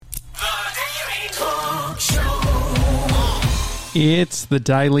It's the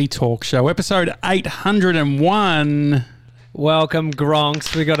Daily Talk Show, episode 801. Welcome,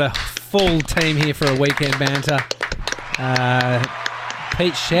 Gronks. We got a full team here for a weekend banter.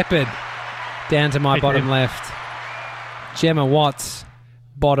 Pete Shepherd down to my bottom left. Gemma Watts,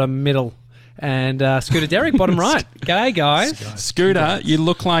 bottom middle. And Scooter Derrick, bottom right. G'day, guys. Scooter, you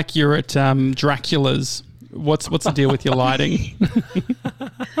look like you're at Dracula's. What's the deal with your lighting?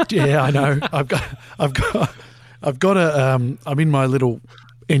 Yeah, I know. I've got a. I'm in my little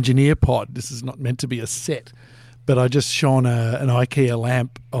engineer pod. This is not meant to be a set, but I just shone an IKEA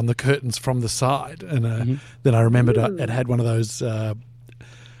lamp on the curtains from the side, and then I remembered it had one of those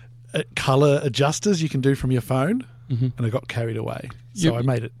color adjusters you can do from your phone, and I got carried away. So I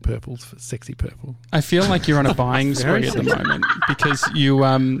made it purple, sexy purple. I feel like you're on a buying spree at the moment because you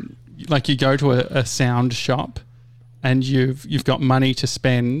you go to a sound shop and you've got money to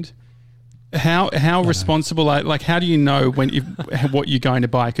spend. How responsible? How do you know what you're going to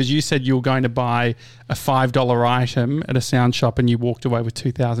buy? Because you said you were going to buy a $5 item at a sound shop, and you walked away with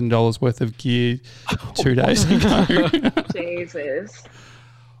 $2,000 worth of gear 2 days ago. Jesus.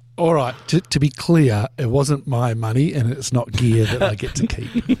 All right. To be clear, it wasn't my money, and it's not gear that I get to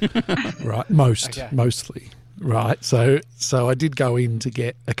keep. Right, mostly. Right. So I did go in to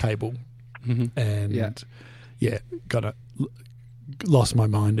get a cable, and lost my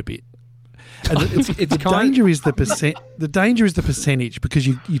mind a bit. And the danger is the danger is the percentage, because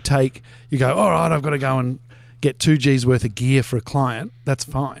you go, all right, I've got to go and get 2 G's worth of gear for a client. That's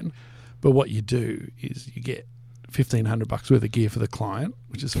fine, but what you do is you get $1,500 worth of gear for the client,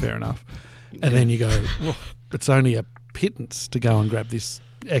 which is fair enough, and then you go, well, it's only a pittance to go and grab this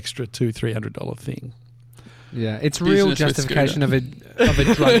extra $200-300 thing. Yeah, it's real justification of a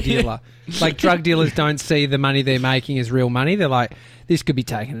drug dealer. Like, drug dealers don't see the money they're making as real money. They're like, this could be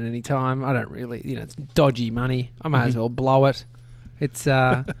taken at any time. I don't really, it's dodgy money. I might as well blow it. It's,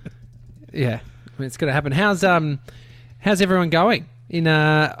 it's going to happen. How's everyone going in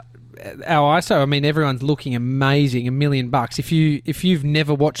our ISO? I mean, everyone's looking amazing. $1 million. If you've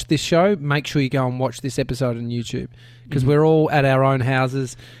never watched this show, make sure you go and watch this episode on YouTube, because we're all at our own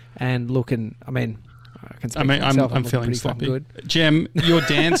houses and looking. I'm feeling sloppy. Good. Jem, you're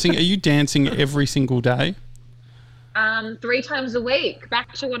dancing. Are you dancing every single day? 3 times a week.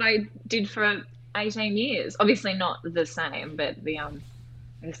 Back to what I did for 18 years. Obviously not the same, but the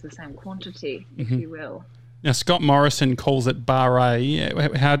the same quantity, if you will. Now, Scott Morrison calls it bar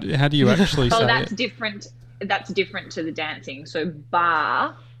A. How do you actually say that's it? different. That's different to the dancing. So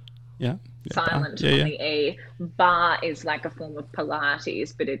bar. Yeah. Silent on the E. Bar is like a form of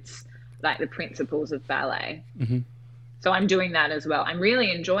Pilates, but it's like the principles of ballet. So I'm doing that as well. I'm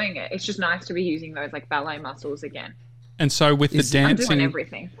really enjoying it. It's just nice to be using those like ballet muscles again. And so with the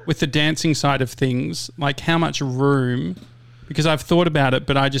dancing side of things, like how much room? Because I've thought about it,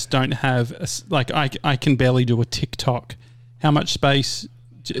 but I just don't have I can barely do a TikTok. How much space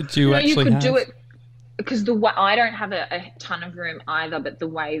do you actually have? You could do it, because I don't have a ton of room either. But the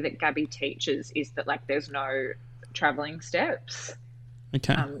way that Gabby teaches is that like there's no traveling steps.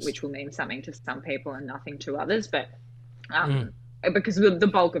 Okay. Which will mean something to some people and nothing to others, but because the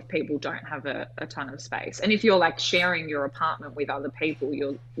bulk of people don't have a ton of space. And if you're like sharing your apartment with other people,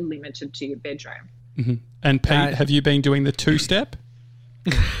 you're limited to your bedroom. And Pete, have you been doing the 2-step?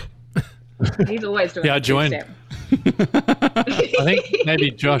 He's always doing I joined. 2-step. I think maybe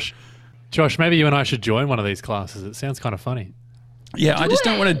Josh, maybe you and I should join one of these classes. It sounds kind of funny. Yeah, I just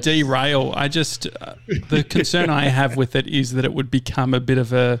don't want to derail. I just the concern I have with it is that it would become a bit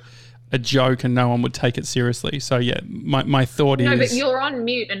of a joke and no one would take it seriously. So yeah, my thought is... No, but you're on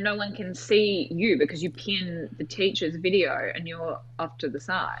mute and no one can see you because you pin the teacher's video and you're off to the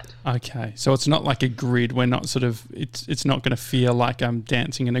side. Okay, so it's not like a grid. We're not it's not going to feel like I'm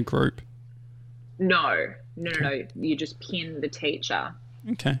dancing in a group. No. You just pin the teacher.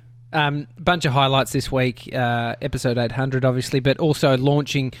 Okay. Bunch of highlights this week, episode 800 obviously, but also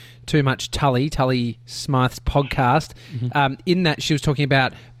launching Too Much Tully Smythe's podcast. In that she was talking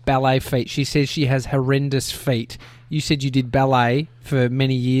about ballet feet. She says she has horrendous feet. You said you did ballet for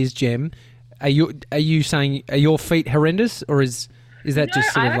many years, Jem. Are you saying, are your feet horrendous, or is that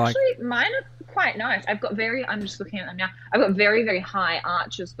just sort of like... Actually, mine are quite nice. I'm just looking at them now. I've got very, very high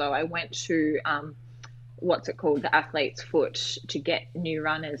arches though. I went to... what's it called, the athlete's foot, to get new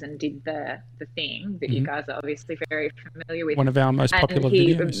runners and did the thing that you guys are obviously very familiar with. One of our most popular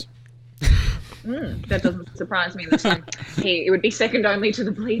videos. That doesn't surprise me. It would be second only to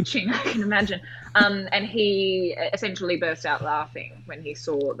the bleaching, I can imagine. And he essentially burst out laughing when he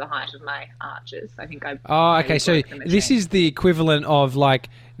saw the height of my arches. I think I... Oh, okay. So this is the equivalent of like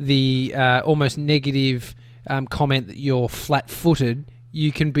the almost negative comment that you're flat-footed,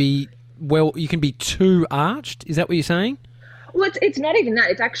 you can be too arched. Is that what you're saying? Well, it's not even that.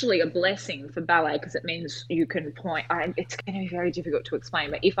 It's actually a blessing for ballet because it means you can point. It's going to be very difficult to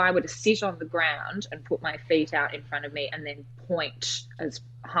explain, but if I were to sit on the ground and put my feet out in front of me and then point as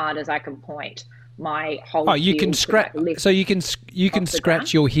hard as I can point, my whole you can scratch. So you can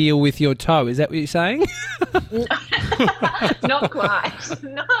scratch your heel with your toe. Is that what you're saying? Not quite.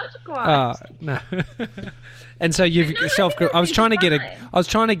 Not quite. No. And so you've I was trying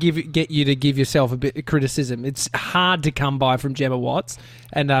to get you to give yourself a bit of criticism. It's hard to come by from Gemma Watts,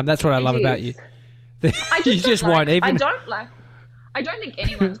 and that's what I love about you. You just won't even. I don't think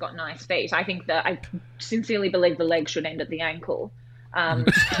anyone's got nice feet. I think that I sincerely believe the leg should end at the ankle. All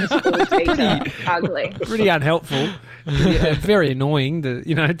feet are ugly. Pretty unhelpful. Very annoying,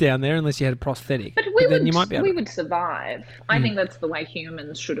 down there, unless you had a prosthetic. But we would survive. I think that's the way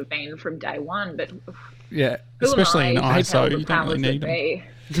humans should have been from day one. But yeah, especially in ISO, you don't really need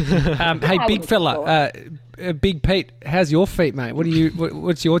them. Hey, big fella, Big Pete, how's your feet, mate?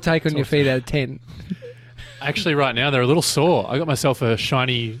 What's your take on your feet out of 10? Actually, right now they're a little sore. I got myself a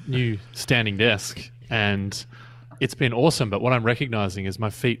shiny new standing desk, and it's been awesome, but what I'm recognizing is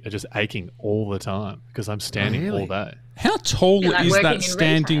my feet are just aching all the time because I'm standing all day. How tall is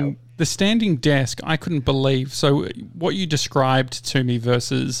that the standing desk? I couldn't believe. So what you described to me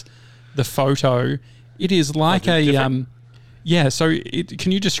versus the photo, it is like So can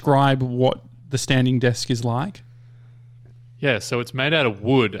you describe what the standing desk is like? Yeah, so it's made out of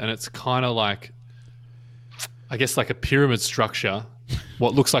wood, and it's kind of like, I guess, like a pyramid structure.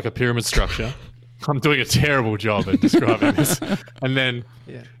 What looks like a pyramid structure. I'm doing a terrible job at describing this. And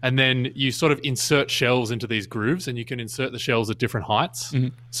then you sort of insert shelves into these grooves, and you can insert the shelves at different heights. Mm-hmm.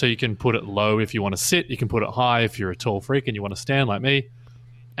 So you can put it low if you want to sit. You can put it high if you're a tall freak and you want to stand like me.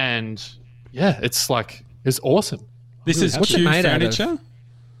 And yeah, it's awesome. This is cute furniture?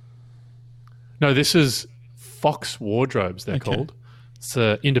 No, this is Fox Wardrobes, they're called. It's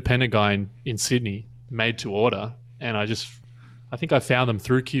an independent guy in Sydney, made to order. And I think I found them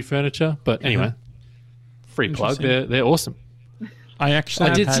through Q Furniture. But anyway. Free plug. They're awesome. I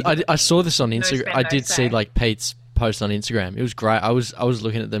saw this on Instagram. I did see like Pete's post on Instagram. It was great. I was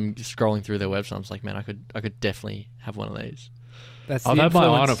looking at them, scrolling through their website. I was like, man, I could definitely have one of these. I've had my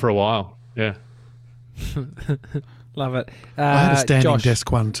eye on it for a while. Yeah. Love it. I had a standing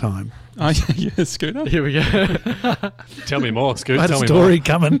desk one time. Oh yeah, Scooter. Here we go. Tell me more, Scooter. I had a story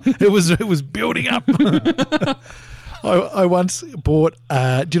coming. It was building up. I once bought.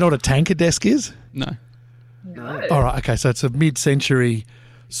 Do you know what a tanker desk is? No. All right, okay, so it's a mid-century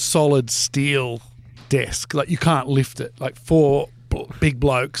solid steel desk. Like you can't lift it. Like four big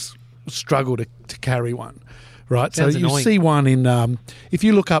blokes struggle to carry one, right? Sounds so you annoying. see one in if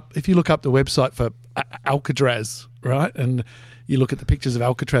you look up the website for Alcatraz, right, and you look at the pictures of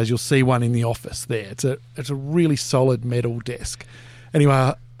Alcatraz, you'll see one in the office there. It's a really solid metal desk.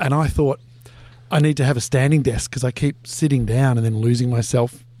 Anyway, and I thought I need to have a standing desk because I keep sitting down and then losing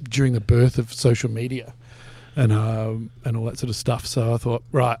myself during the birth of social media. And all that sort of stuff. So I thought,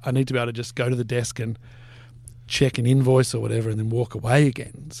 right, I need to be able to just go to the desk and check an invoice or whatever and then walk away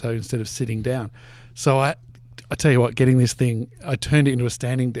again. So instead of sitting down. So I tell you what, getting this thing, I turned it into a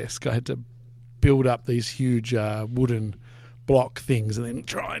standing desk. I had to build up these huge wooden block things and then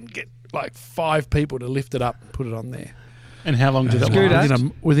try and get like 5 people to lift it up and put it on there. And how long did it last?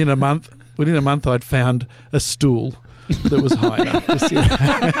 Within a month, I'd found a stool that was high enough.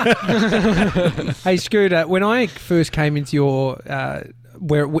 Hey, Scooter, when I first came into your,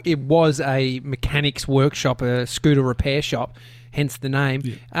 where it was a mechanics workshop, a scooter repair shop, hence the name,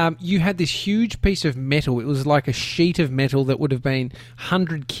 you had this huge piece of metal. It was like a sheet of metal that would have been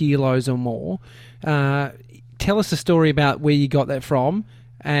 100 kilos or more. Tell us a story about where you got that from,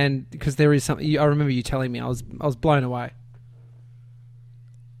 and because there is something, I remember you telling me, I was blown away.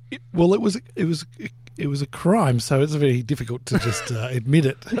 Well, it was a crime, so it's very difficult to just admit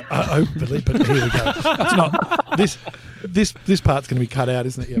it openly. But here we go. It's not this part's going to be cut out,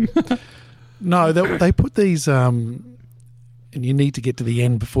 isn't it? Yep. No, they put these, and you need to get to the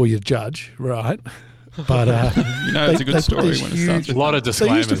end before you judge, right? But it's a good story when it starts. A lot of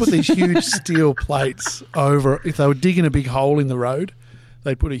disclaimers. They used to put these huge steel plates over. If they were digging a big hole in the road,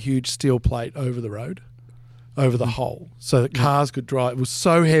 they'd put a huge steel plate over the road, over the hole, so that cars could drive. It was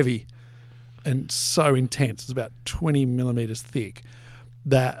so heavy and so intense, it's about 20 millimeters thick,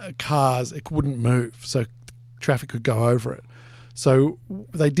 that cars, it wouldn't move, so traffic could go over it. So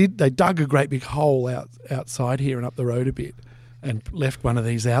they dug a great big hole outside here and up the road a bit and left one of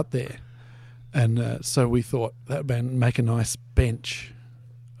these out there. And so we thought that would make a nice bench.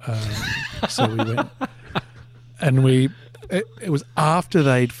 So we went and it was after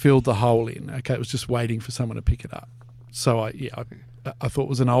they'd filled the hole in. Okay, it was just waiting for someone to pick it up. So I thought it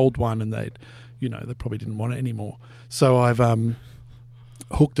was an old one, and they probably didn't want it anymore. So I've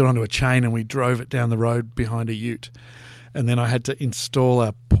hooked it onto a chain, and we drove it down the road behind a ute, and then I had to install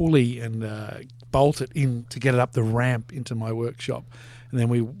a pulley and bolt it in to get it up the ramp into my workshop, and then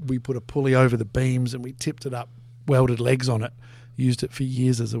we put a pulley over the beams, and we tipped it up, welded legs on it, used it for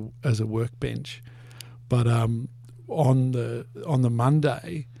years as a workbench. But on the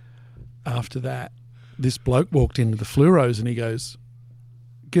Monday after that, this bloke walked into the fluoros and he goes,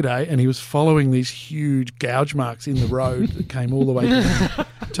 "G'day," and he was following these huge gouge marks in the road that came all the way down,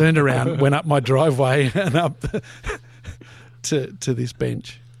 turned around, went up my driveway and up to this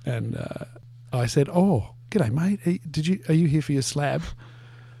bench, and I said, "Oh, g'day, mate. Are you here for your slab?"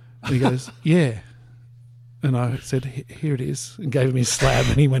 And he goes, "Yeah." And I said, "Here it is," and gave him his slab,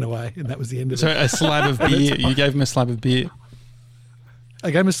 and he went away, and that was the end of it. So a slab of beer. You gave him a slab of beer. I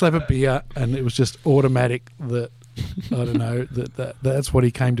gave him a slab of beer, and it was just automatic that, I don't know, that's what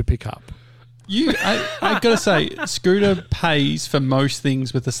he came to pick up. I got to say, Scooter pays for most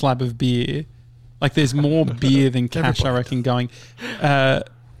things with a slab of beer. Like, there's more beer than cash, I reckon, going.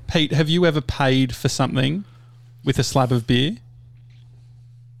 Pete, have you ever paid for something with a slab of beer?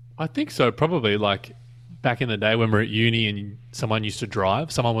 I think so, probably. Like, back in the day when we were at uni and someone used to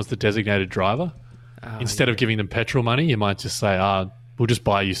drive, someone was the designated driver. Instead of giving them petrol money, you might just say, we'll just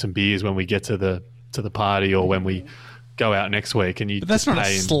buy you some beers when we get to the party or when we go out next week. And but that's not a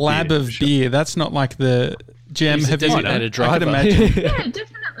slab of beer. That's not like the Gem. Have you designated driver? I could imagine. Yeah,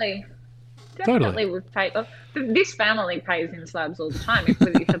 definitely. Definitely we've paid. This family pays in slabs all the time.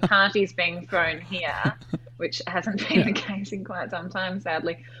 If a party's being thrown here, which hasn't been the case in quite some time,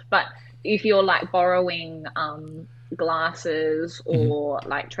 sadly. But if you're like borrowing glasses or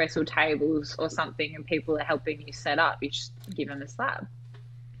like trestle tables or something, and people are helping you set up, you just give them a slab.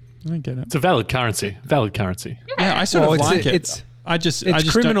 I get it. It's a valid currency. Yeah, I sort of like it.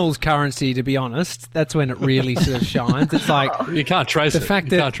 It's criminals' currency, to be honest. That's when it really sort of shines. It's like you can't trace it. You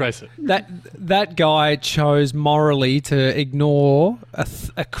can't trace it. That guy chose morally to ignore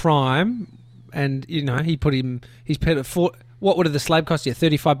a crime, and he put him. He's paid it for. What would the slab cost you?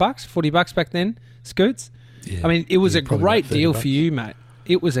 $35, $40 back then, Scoots. Yeah, I mean, it was a great deal for you, mate.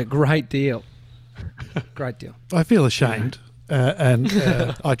 It was a great deal. Great deal. I feel ashamed, and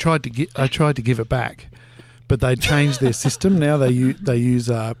I tried to give it back. But they changed their system now. They use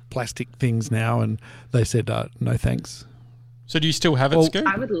plastic things now, and they said no thanks. So do you still have it, Scooter?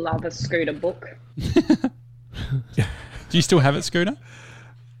 I would love a Scooter book. Do you still have it, Scooter?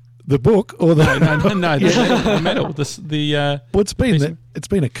 The book or the no, the metal. Well, it's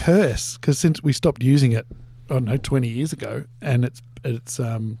been a curse because since we stopped using it, I don't know, 20 years ago, and it's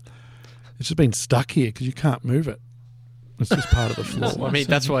just been stuck here because you can't move it. It's just part of the floor. Well, I mean,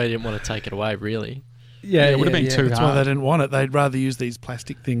 that's why I didn't want to take it away, really. Yeah, it would have been too hard. That's why they didn't want it. They'd rather use these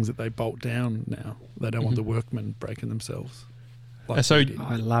plastic things that they bolt down now. They don't want the workmen breaking themselves. So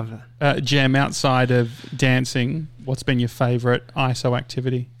I love it. Gem, outside of dancing, what's been your favourite ISO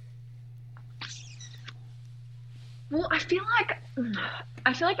activity? Well, I feel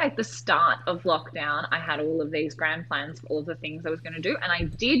like at the start of lockdown, I had all of these grand plans for all of the things I was going to do, and I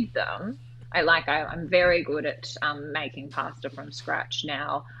did them. I'm very good at making pasta from scratch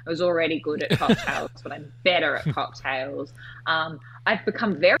now. I was already good at cocktails, but I'm better at cocktails. I've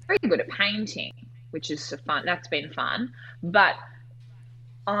become very, very good at painting, which is fun. That's been fun. But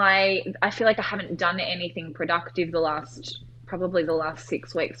I feel like I haven't done anything productive the last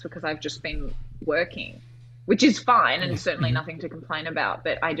 6 weeks because I've just been working, which is fine and certainly nothing to complain about,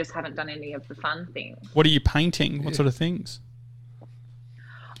 but I just haven't done any of the fun things. What are you painting? What sort of things?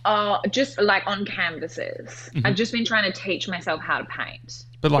 Just like on canvases. Mm-hmm. I've just been trying to teach myself how to paint.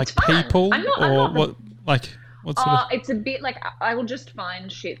 But like people what sort of... It's a bit like I will just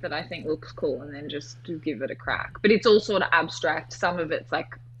find shit that I think looks cool and then just give it a crack. But it's all sort of abstract. Some of it's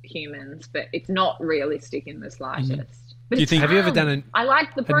like humans, but it's not realistic in the slightest. Mm-hmm. But have you ever done I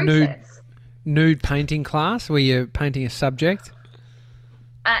like the process. Nude painting class where you're painting a subject?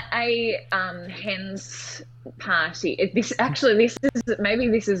 A hen's party. This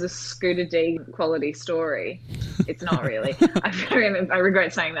is a Scooter D quality story. It's not really. I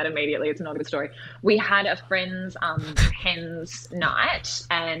regret saying that immediately. It's not a good story. We had a friend's hen's night,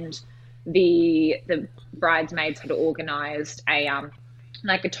 and the bridesmaids had organised a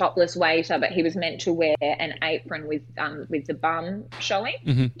topless waiter, but he was meant to wear an apron with the bum showing.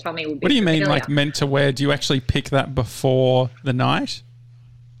 Mm-hmm. Tommy would be What do you mean, familiar. like meant to wear? Do you actually pick that before the night?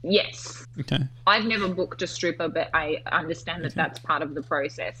 Yes. Okay. I've never booked a stripper, but I understand that that's part of the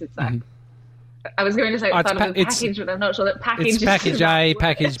process. It's like I was going to say it's part of the package, but I'm not sure that package it's package A,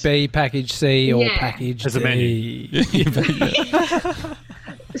 package B, package C, or Yeah. package As a D.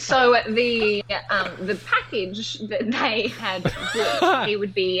 So the package that they had booked, he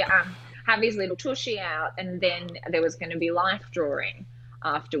would be have his little tushy out, and then there was going to be life drawing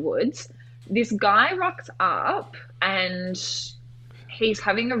afterwards. This guy rocks up, and he's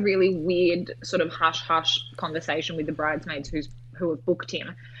having a really weird sort of hush-hush conversation with the bridesmaids who have booked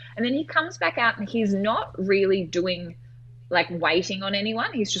him. And then he comes back out, and he's not really doing, like, waiting on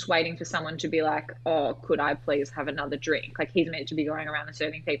anyone. He's just waiting for someone to be like, oh, could I please have another drink? Like, he's meant to be going around and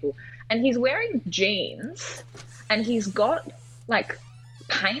serving people. And he's wearing jeans, and he's got, like,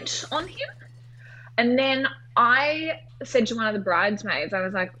 paint on him. And then I said to one of the bridesmaids, I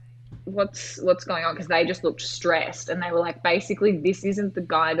was like, what's going on? Because they just looked stressed, and they were like, basically, this isn't the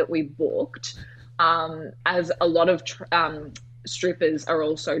guy that we booked. As a lot of strippers are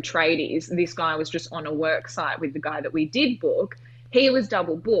also tradies, this guy was just on a work site with the guy that we did book. He was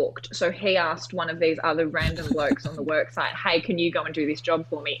double booked, so he asked one of these other random blokes on the work site, hey, can you go and do this job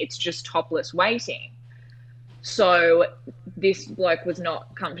for me? It's just topless waiting. So this bloke was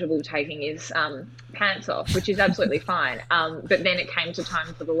not comfortable taking his pants off, which is absolutely fine. But then it came to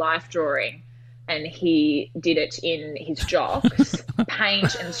time for the life drawing, and he did it in his jocks,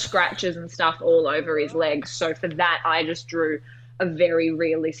 paint and scratches and stuff all over his legs. So for that, I just drew a very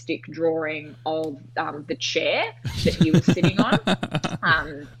realistic drawing of the chair that he was sitting on.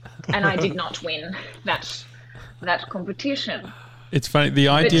 And I did not win that competition. It's funny. The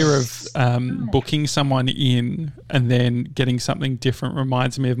idea of booking someone in and then getting something different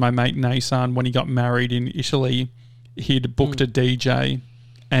reminds me of my mate Nasan when he got married in Italy. He'd booked a DJ,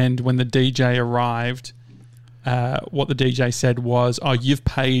 and when the DJ arrived, what the DJ said was, oh, you've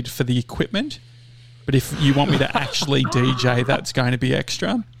paid for the equipment, but if you want me to actually DJ, that's going to be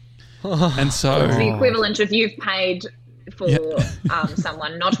extra. And so it's the equivalent of you've paid for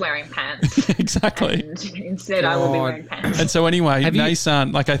someone not wearing pants. Exactly. And instead, I will be wearing pants. And so anyway,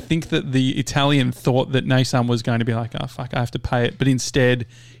 Nasan, like, I think that the Italian thought that Nasan was going to be like, oh, fuck, I have to pay it. But instead,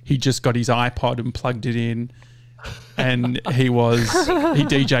 he just got his iPod and plugged it in. And he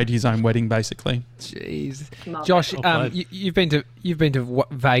DJ'd his own wedding, basically. Jeez, Josh, you've been to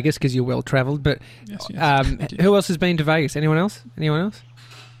Vegas because you're well travelled. But yes, who else has been to Vegas? Anyone else?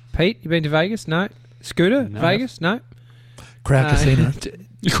 Pete, you been to Vegas? No. Scooter, no. Vegas? No. Crown Casino.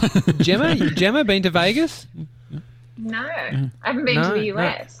 Gemma, been to Vegas? No, I haven't been to the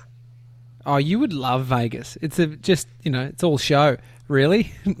US. No. Oh, you would love Vegas. It's it's all show,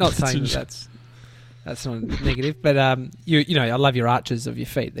 really. Not saying that's not negative, but I love your arches of your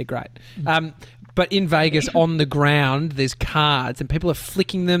feet. They're great. But in Vegas, on the ground, there's cards, and people are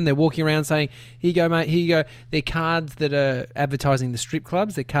flicking them. They're walking around saying, here you go, mate, here you go. They're cards that are advertising the strip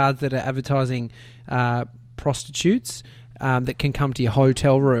clubs. They're cards that are advertising prostitutes that can come to your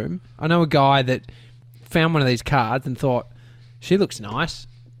hotel room. I know a guy that found one of these cards and thought, she looks nice,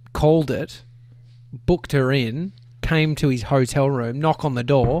 called it, booked her in, came to his hotel room, knock on the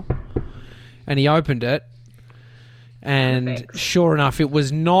door, and he opened it, and sure enough, it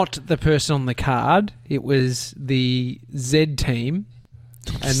was not the person on the card. It was the Z team,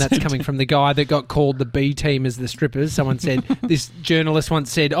 and that's coming from the guy that got called the B team as the strippers. Someone said, this journalist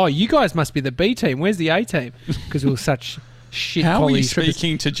once said, oh, you guys must be the B team. Where's the A team? Because we were such shit How quality are you strippers.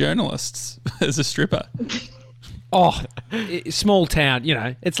 speaking to journalists as a stripper? Oh, small town,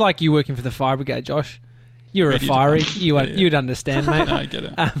 It's like you working for the fire brigade, Josh. You're a fiery. You'd understand, mate. No, I get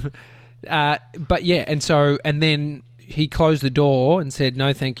it. But yeah, and then he closed the door and said,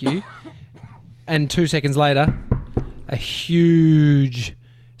 no, thank you. And 2 seconds later, a huge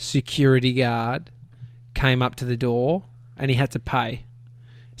security guard came up to the door and he had to pay.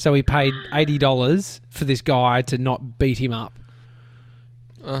 So he paid $80 for this guy to not beat him up.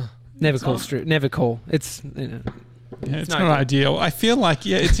 Never call. It's, it's not ideal. I feel like,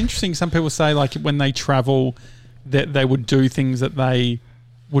 it's interesting. Some people say, like, when they travel, that they would do things that they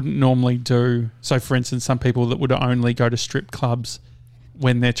wouldn't normally do. So, for instance, some people that would only go to strip clubs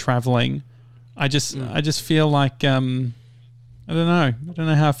when they're traveling. I just feel like I don't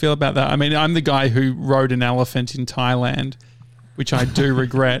know how I feel about that. I mean, I'm the guy who rode an elephant in Thailand, which I do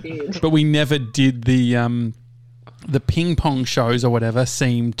regret. But we never did the ping pong shows or whatever.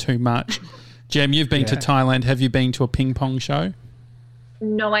 Seemed too much. Jem, you've been to Thailand. Have you been to a ping pong show?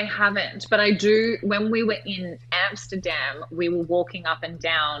 No, I haven't. But I do. When we were in Amsterdam, we were walking up and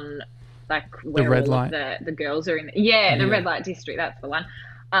down, like, where the red all light. Of the girls are in. The red light district. That's the one.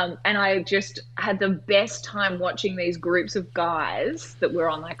 And I just had the best time watching these groups of guys that were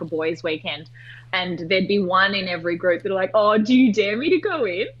on, like, a boys' weekend. and there'd be one in every group that are like, oh, do you dare me to go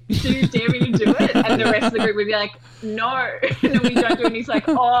in? Do you dare me to do it? And the rest of the group would be like, no. And then we don't do it, and he's like,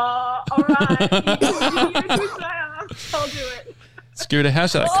 oh, all right. I'll do it. Scooter,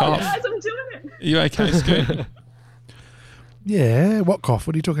 how's that cough? Guys, I'm doing it. Are you okay, Scooter? Yeah, what cough?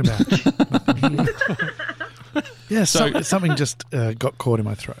 What are you talking about? Yeah, something just got caught in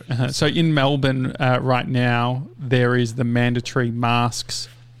my throat. So in Melbourne right now, there is the mandatory masks.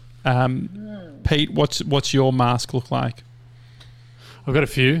 Pete, what's your mask look like? I've got a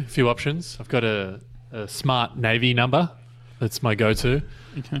few options. I've got a smart navy number. That's my go-to.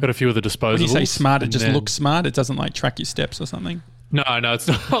 Okay. I've got a few of the disposables. When you say smart, it just looks smart? It doesn't like track your steps or something? No, it's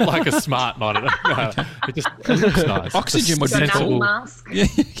not like a smart monitor. No, it looks nice. Oxygen would be cool. Mask.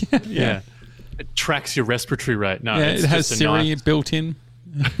 Yeah. It tracks your respiratory rate. No, it has Siri built in.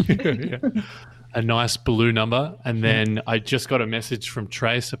 A nice blue number. And then I just got a message from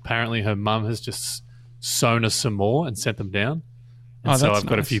Trace. Apparently her mum has just sewn us some more and sent them down. And so I've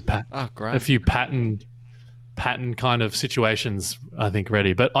got a few pattern kind of situations, I think,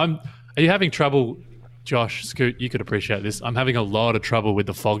 ready. But are you having trouble, Josh, Scoot, you could appreciate this. I'm having a lot of trouble with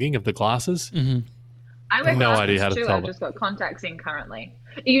the fogging of the glasses. Mm-hmm. I wear no idea how to too. solve I've just got contacts in currently.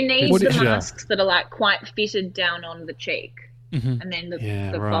 You need the masks that are like quite fitted down on the cheek, and then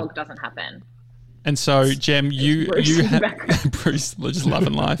the fog doesn't happen. And so, Jem, you Bruce just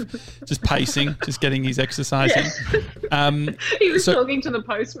loving life, just pacing, just getting his exercising. He was talking to the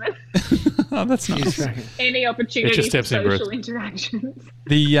postman. Oh, that's nice. Any opportunity for social interactions.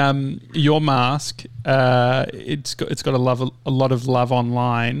 Your mask, it's got a lot of love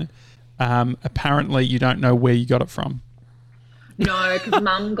online. Apparently, you don't know where you got it from. No, because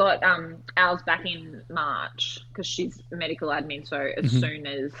Mum got ours back in March because she's medical admin. So as soon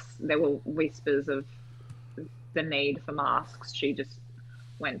as there were whispers of the need for masks, she just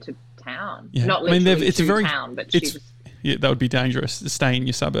went to town. Yeah. Not literally town, but she just... Yeah, that would be dangerous to stay in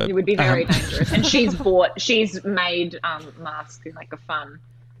your suburb. It would be very dangerous. And she's made masks in like a fun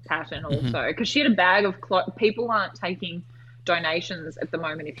pattern also because she had a bag of clothes. People aren't taking donations at the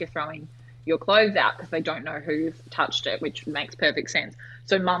moment if you're throwing your clothes out because they don't know who's touched it, which makes perfect sense.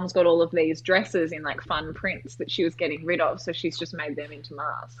 So Mum's got all of these dresses in like fun prints that she was getting rid of, so she's just made them into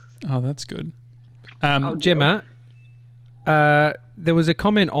masks. Oh, that's good. Gemma, there was a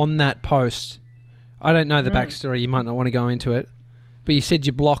comment on that post. I don't know the backstory. You might not want to go into it, but you said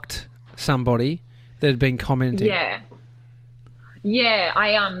you blocked somebody that had been commenting. Yeah.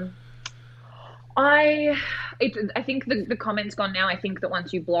 I think the comment's gone now. I think that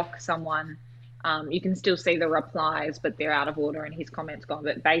once you block someone, you can still see the replies, but they're out of order and his comment's gone.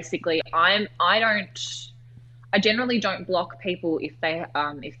 But basically, I generally don't block people if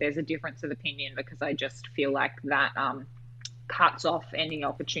there's a difference of opinion because I just feel like that cuts off any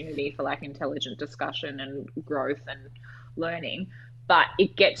opportunity for like intelligent discussion and growth and learning. But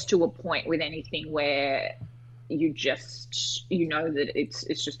it gets to a point with anything where you know that it's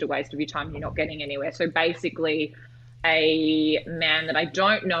just a waste of your time. You're not getting anywhere. So basically, a man that I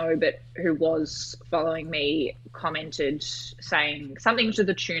don't know but who was following me commented saying something to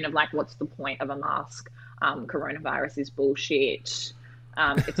the tune of like, "What's the point of a mask? Coronavirus is bullshit.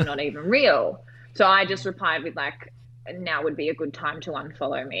 It's not even real." So I just replied with like, "Now would be a good time to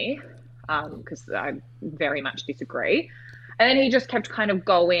unfollow me," because I very much disagree. And then he just kept kind of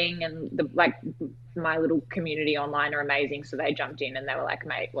going, and my little community online are amazing, so they jumped in and they were like,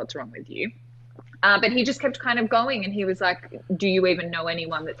 "Mate, what's wrong with you?" But he just kept kind of going, and he was like, "Do you even know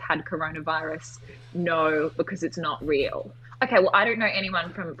anyone that's had coronavirus?" "No, because it's not real." Okay, well, I don't know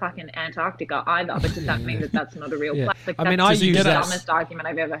anyone from fucking Antarctica either, but does that mean that that's not a real place? Like, I use the dumbest argument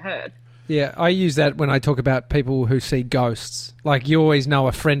I've ever heard. Yeah, I use that when I talk about people who see ghosts. Like, you always know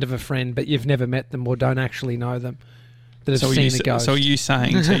a friend of a friend, but you've never met them or don't actually know them. That have seen a ghost. So are you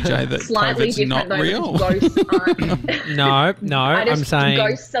saying, TJ, that COVID's not real? Ghosts aren't. No, I'm saying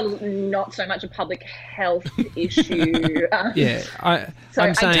ghosts are not so much a public health issue. Yeah,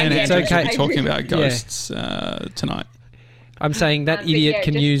 I'm saying it's okay. We're talking about ghosts tonight. I'm saying that idiot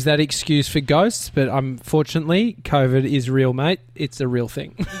can use that excuse for ghosts, but unfortunately, COVID is real, mate. It's a real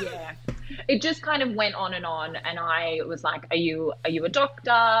thing. Yeah. It just kind of went on, and I was like, "Are you a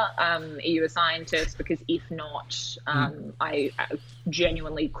doctor? Are you a scientist? Because if not, I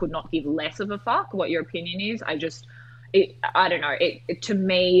genuinely could not give less of a fuck what your opinion is. I don't know. It to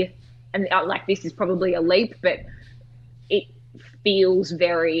me, and like this is probably a leap, but it feels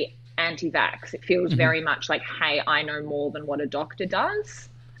very anti-vax. It feels very much like, hey, I know more than what a doctor does,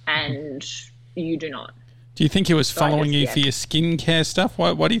 and you do not." Do you think he was following you for your skincare stuff?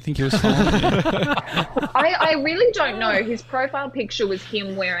 Why do you think he was following you? I really don't know. His profile picture was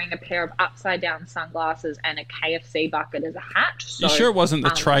him wearing a pair of upside-down sunglasses and a KFC bucket as a hat. So, you sure it wasn't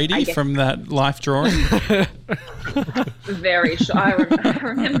the tradie from that life drawing? Very sure. I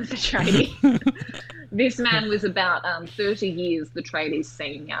remember the tradie. This man was about 30 years the tradie's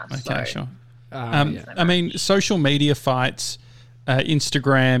senior. Okay, sure. I mean, social media fights...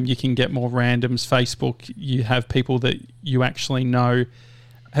 Instagram, you can get more randoms. Facebook, you have people that you actually know.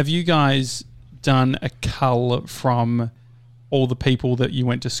 Have you guys done a cull from all the people that you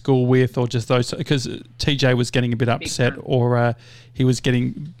went to school with, or just those? Because TJ was getting a bit upset, or he was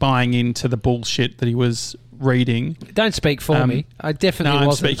buying into the bullshit that he was reading. Don't speak for me. I definitely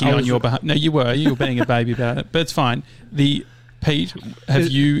wasn't. I'm speaking on your behalf. No, you were. You were being a baby about it, but it's fine. Pete, have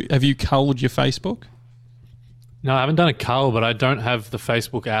you culled your Facebook? No, I haven't done a cull, but I don't have the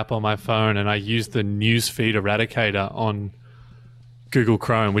Facebook app on my phone, and I use the newsfeed eradicator on Google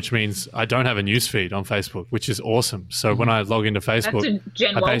Chrome, which means I don't have a newsfeed on Facebook, which is awesome. So when I log into Facebook... That's a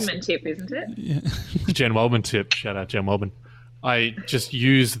Jen Waldman tip, isn't it? Yeah. Jen Waldman tip. Shout out Jen Waldman. I just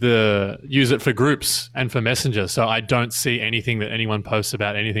use it for groups and for Messenger, so I don't see anything that anyone posts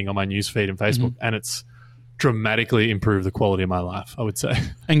about anything on my newsfeed in Facebook, and it's dramatically improved the quality of my life, I would say.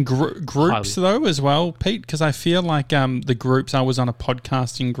 And groups though as well, Pete, because I feel like the groups, I was on a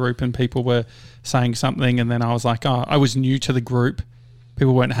podcasting group and people were saying something, and then I was like, I was new to the group.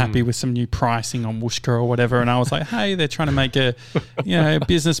 People weren't happy with some new pricing on Whooshka or whatever, and I was like, hey, they're trying to make a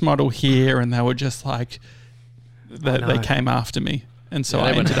business model here, and they were just like they came after me, and so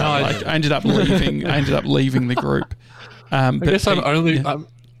I ended up leaving the group. I guess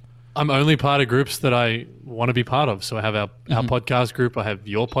I'm only part of groups that I want to be part of. So I have our podcast group. I have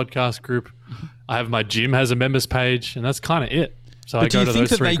your podcast group. I have my gym has a members page, and that's kind of it. So I go to those 3 groups. Do you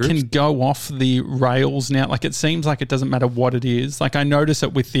think that they can go off the rails now? Like, it seems like it doesn't matter what it is. Like, I notice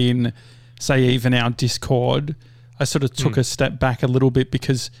it within, say, even our Discord. I sort of took a step back a little bit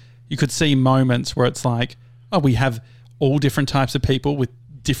because you could see moments where it's like, oh, we have all different types of people with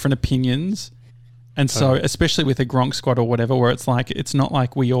different opinions. And so, especially with a Gronk squad or whatever, where it's like, it's not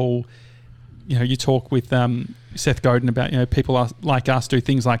like we all, you talk with Seth Godin about, people like us do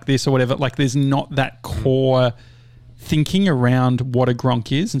things like this or whatever. Like, there's not that core thinking around what a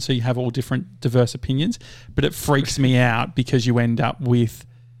Gronk is. And so you have all different diverse opinions. But it freaks me out because you end up with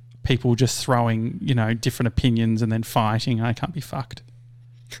people just throwing, different opinions and then fighting. I can't be fucked.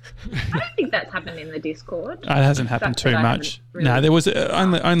 I don't think that's happened in the Discord. It hasn't happened too much. Really, no, there was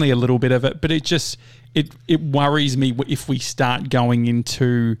only a little bit of it, but it worries me if we start going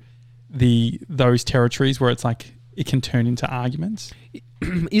into those territories where it's like it can turn into arguments.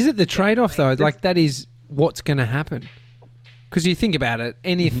 Is it the trade-off though? Like, that is what's going to happen. Because you think about it,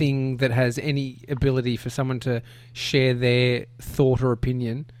 anything that has any ability for someone to share their thought or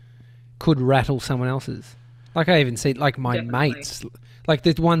opinion could rattle someone else's. Like, I even see like my mates. Like,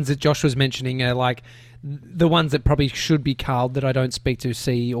 the ones that Josh was mentioning are like the ones that probably should be culled that I don't speak to,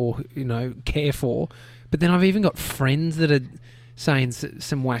 see, or, care for. But then I've even got friends that are saying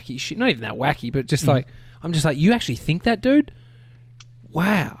some wacky shit. Not even that wacky, but just like, I'm just like, you actually think that, dude?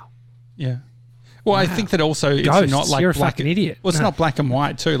 Wow. Yeah. Well, wow. I think that also it's Ghosts, not like you're a fucking idiot. Well, it's not black and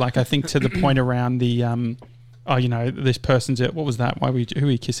white too. Like, I think to the point around the, this person's at, what was that? Who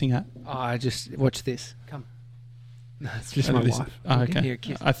are you kissing at? Oh, I just watch this. Come. No, it's just my wife. Oh, okay.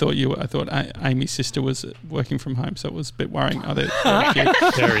 I thought Amy's sister was working from home, so it was a bit worrying. Oh, they're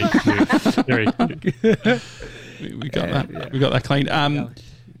cute. Very cute. Very cute. We got that. Yeah. We got that clean.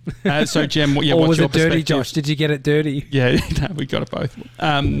 So, Jem, or what's was your it dirty, perspective? Josh? Did you get it dirty? Yeah, no, we got it both.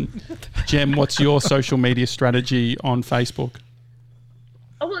 Jem, what's your social media strategy on Facebook?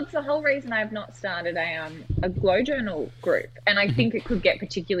 Oh, well, it's the whole reason I've not started a glow journal group. And I think it could get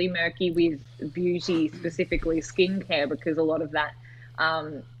particularly murky with beauty, specifically skincare, because a lot of that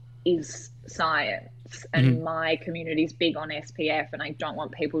is science. And my community is big on SPF, and I don't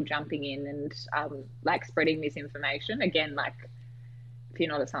want people jumping in and spreading misinformation. Again, if you're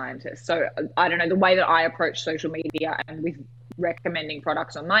not a scientist. So I don't know, the way that I approach social media and with recommending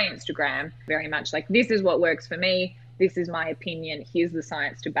products on my Instagram, very much like, this is what works for me. This is my opinion. Here's the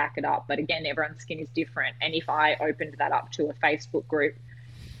science to back it up. But again, everyone's skin is different. And if I opened that up to a Facebook group,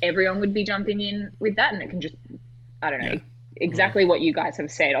 everyone would be jumping in with that. And it can just, I don't know, exactly what you guys have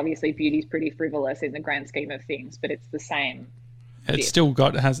said. Obviously, beauty's pretty frivolous in the grand scheme of things, but it's the same. It still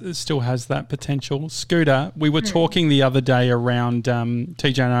has that potential. Scooter, we were talking the other day around,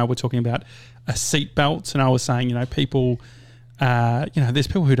 TJ and I were talking about a seatbelt, and I was saying, people, there's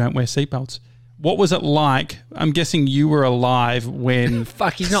people who don't wear seatbelts. What was it like? I'm guessing you were alive when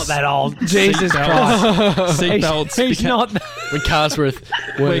Fuck, he's not that old. Jesus Christ. Seatbelts. He's not. When cars were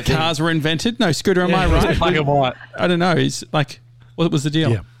Where cars were invented? No, Scooter, am I right? Black and white. I don't know. He's like, what was the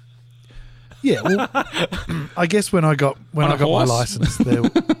deal? Yeah. Yeah, well, I guess when I got my horse? license,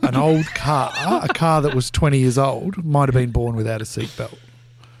 an old car, a car that was 20 years old, might have been born without a seatbelt.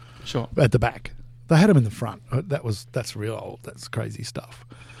 Sure. At the back, they had them in the front. That's real old. That's crazy stuff.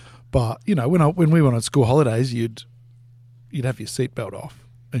 But you know, when we went on school holidays, you'd have your seatbelt off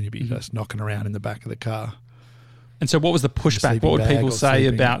and you'd be just knocking around in the back of the car. And so, what was the pushback? What would people say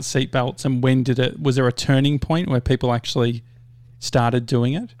about seatbelts, and when did it? Was there a turning point where people actually started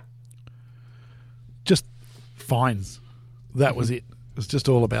doing it? Just fines. That was it. It was just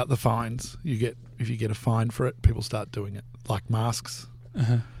all about the fines. If you get a fine for it, people start doing it. Like masks,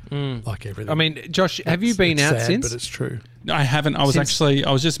 like everything. I mean, Josh, have you been out sad, since? But it's true. No, I haven't. I was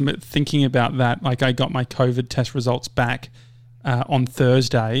just thinking about that. Like, I got my COVID test results back on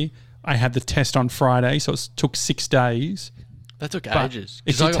Thursday. I had the test on Friday, so it took 6 days. That took ages.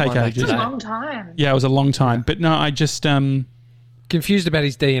 It did take ages. It's a long time. Yeah, it was a long time. But no, I just confused about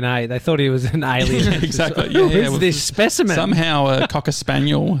his DNA. They thought he was an alien. Exactly. Who's this specimen? Somehow a cocker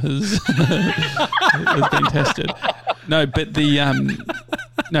spaniel has been tested. No, but it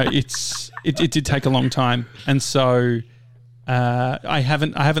did take a long time, and so I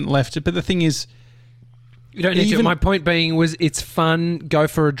haven't left it. But the thing is, you don't need to. My point being was, it's fun. Go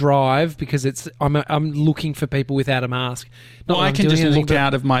for a drive because I'm looking for people without a mask. Well, I can just look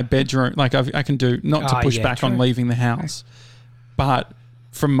out of my bedroom. Like I can do, not to push back on leaving the house, but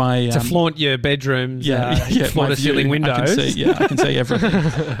from my to flaunt your bedrooms, floor to ceiling windows. I can see everything.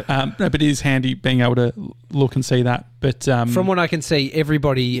 No, but it is handy being able to look and see that. But from what I can see,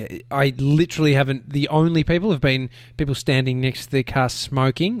 everybody, I literally haven't. The only people have been people standing next to their car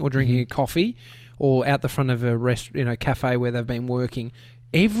smoking or drinking a coffee, or out the front of a cafe where they've been working.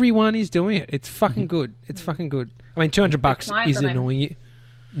 Everyone is doing it. It's fucking good. It's fucking good. I mean, $200 is annoying you.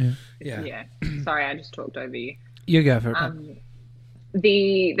 Yeah. Sorry, I just talked over you. You go for it.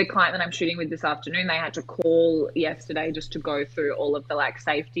 The client that I'm shooting with this afternoon, they had to call yesterday just to go through all of the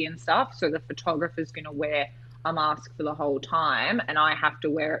safety and stuff. So the photographer's going to wear a mask for the whole time, and I have to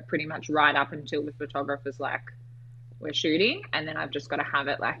wear it pretty much right up until the photographer's we're shooting, and then I've just got to have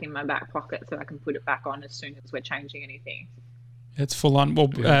it in my back pocket so I can put it back on as soon as we're changing anything. It's full on. Well,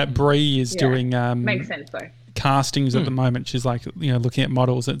 Bree is doing makes sense though. Castings at the moment. She's looking at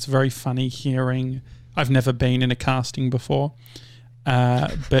models. It's very funny hearing. I've never been in a casting before,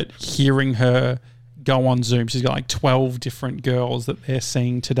 but hearing her go on Zoom. She's got 12 different girls that they're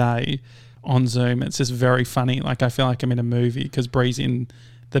seeing today on Zoom. It's just very funny. I feel like I'm in a movie because Bree's in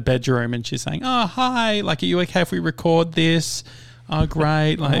the bedroom and she's saying, "Oh, hi, are you okay if we record this? Oh,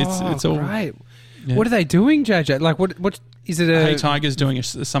 great." It's all great. Yeah. What are they doing, JJ? What is it? Hey Tiger's doing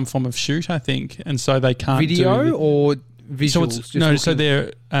some form of shoot, I think, and so they can't video or visuals. So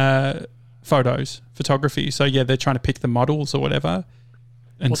they're photography. So yeah, they're trying to pick the models or whatever.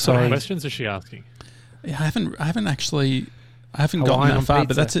 And what sort of questions is she asking? Yeah, I haven't gotten that far,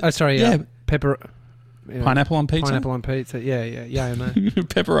 but that's it. Oh, sorry, pepper. Yeah. Pineapple on pizza? Pineapple on pizza, yeah, I know.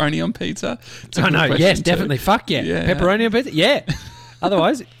 Pepperoni on pizza? I know, yes, definitely. Fuck yeah. Pepperoni on pizza? Yeah.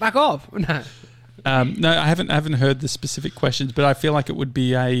 Otherwise, fuck off. No. No, I haven't heard the specific questions, but I feel like it would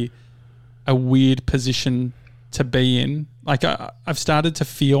be a weird position to be in. I've started to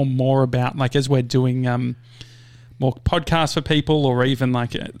feel more about, as we're doing more podcasts for people, or even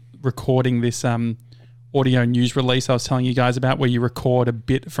recording this audio news release I was telling you guys about, where you record a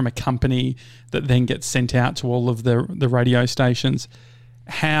bit from a company that then gets sent out to all of the radio stations.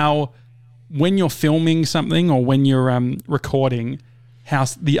 How, when you're filming something or when you're recording, how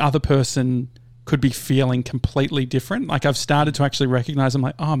the other person could be feeling completely different. I've started to actually recognize, I'm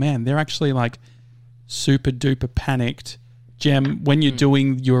oh man, they're actually super duper panicked. Jem, when you're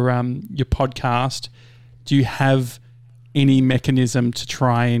doing your podcast, do you have any mechanism to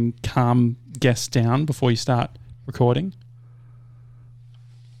try and calm guests down before you start recording?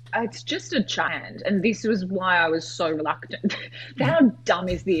 It's just a giant, and this was why I was so reluctant. How dumb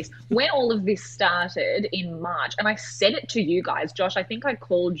is this? When all of this started in March, and I said it to you guys, Josh, I think I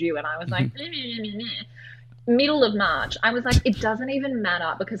called you and I was middle of March, I was it doesn't even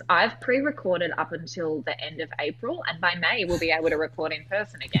matter because I've pre-recorded up until the end of April, and by May we'll be able to record in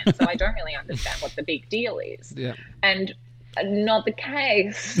person again. So I don't really understand what the big deal is. Yeah. And not the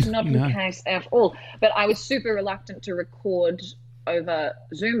case at all. But I was super reluctant to record over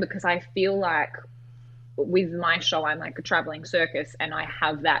Zoom because I feel like with my show, I'm a traveling circus, and I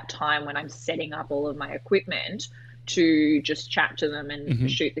have that time when I'm setting up all of my equipment to just chat to them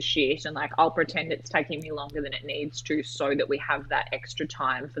and shoot the shit, and like I'll pretend it's taking me longer than it needs to so that we have that extra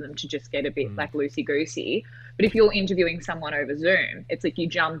time for them to just get a bit like loosey goosey. But if you're interviewing someone over Zoom, it's like you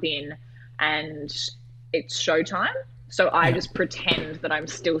jump in and it's showtime. So I just pretend that I'm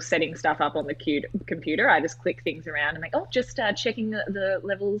still setting stuff up on the computer. I just click things around and like, just checking the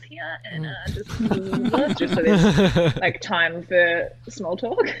levels here, and just so there's like time for small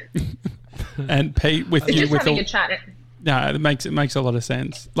talk. And Pete, with but you, just with having a chat. No, it makes a lot of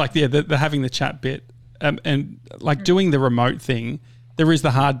sense. Like, yeah, the having the chat bit, and like doing the remote thing. There is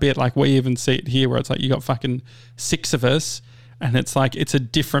the hard bit. Like we even see it here, where it's like you got fucking 6 of us. And it's like, it's a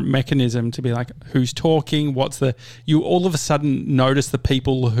different mechanism to be like, who's talking? You all of a sudden notice the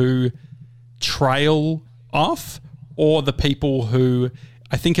people who trail off, or the people who,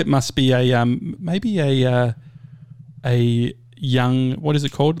 I think it must be maybe a young, what is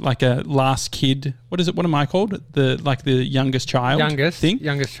it called? Like a last kid. What is it? What am I called? The youngest child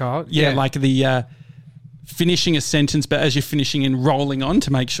Youngest child. Yeah. Like the, finishing a sentence, but as you're finishing and rolling on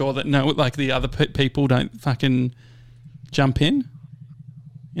to make sure that the other people don't fucking jump in,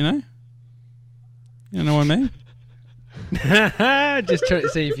 you know what I mean? Just trying to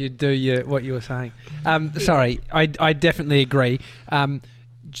see if you do what you were saying. Sorry, I definitely agree. Gemma,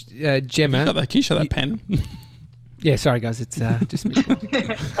 you got that? Can you show that pen? Yeah, sorry guys, it's just me.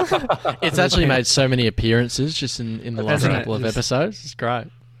 It's actually made so many appearances just in the last couple of episodes. It's great.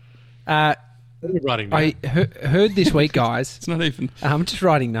 I heard this week, guys. It's not even. I'm just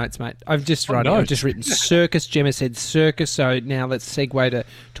writing notes, mate. I've just written circus. Gemma said circus, so now let's segue to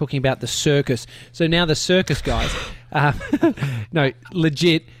talking about the circus. So now the circus, guys. No,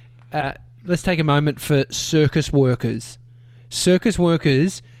 legit. Let's take a moment for circus workers. Circus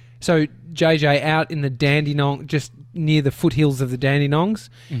workers. So JJ, out in the Dandenong, just near the foothills of the Dandenongs,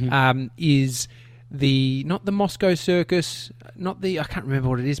 is not the Moscow Circus, I can't remember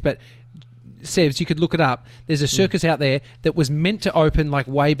what it is, but Sevs, you could look it up. There's a circus out there that was meant to open like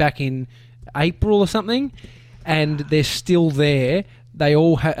way back in April or something, and they're still there. They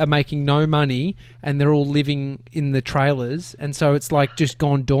all are making no money, and they're all living in the trailers, and so it's like just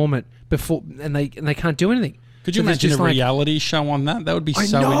gone dormant before, and they can't do anything. Could you imagine a reality show on that? That would be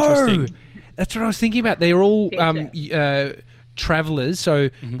so interesting. That's what I was thinking about. They're all travellers, so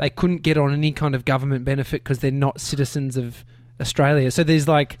they couldn't get on any kind of government benefit because they're not citizens of Australia. So there's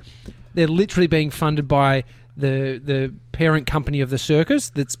like, they're literally being funded by the parent company of the circus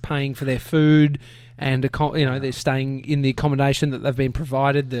that's paying for their food, and they're staying in the accommodation that they've been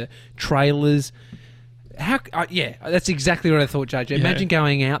provided, the trailers. That's exactly what I thought, JJ. Imagine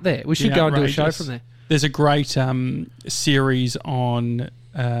going out there. We should go and do a show from there. There's a great series on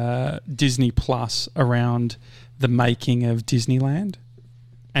Disney Plus around the making of Disneyland.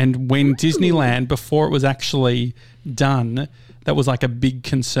 And when Disneyland, before it was actually done, that was like a big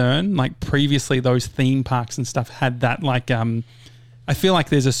concern. Like previously, those theme parks and stuff had that like, I feel like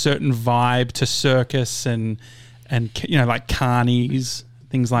there's a certain vibe to circus and like carnies,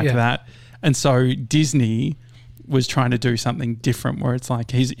 things like that. And so Disney was trying to do something different, where it's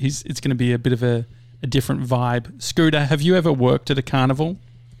like it's going to be a bit of a different vibe. Scooter, have you ever worked at a carnival?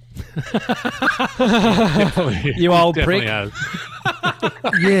 You old prick.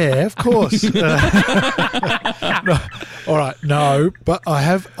 Yeah, of course. No, all right, no, but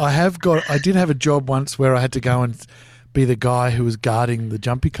I did have a job once where I had to go and be the guy who was guarding the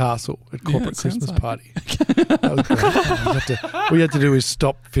Jumpy Castle at corporate Christmas party. That was great. All you had to do is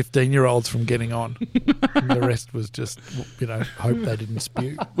stop 15-year-olds from getting on. And the rest was just, hope they didn't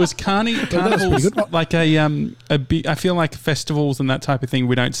spew. Was carnivals like a big? I feel like festivals and that type of thing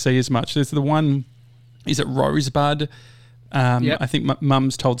we don't see as much. There's the one, is it Rosebud? I think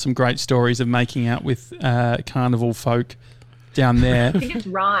Mum's told some great stories of making out with carnival folk down there. I think it's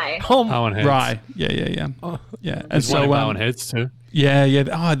Rye. Bowen Heads. Rye. Yeah. Yeah. And there's so one Bowen Heads too. Yeah.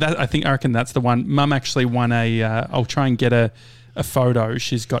 Oh, I reckon that's the one. Mum actually won I'll try and get a photo.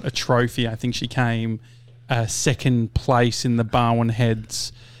 She's got a trophy. I think she came second place in the Bowen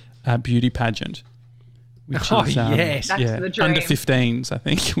Heads beauty pageant. Which is, yes. That's the dream. Under 15s, I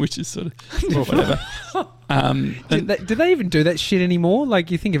think, which is sort of whatever. Do they even do that shit anymore?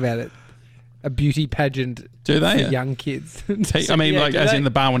 Like, you think about it. A beauty pageant for young kids. I mean, as in the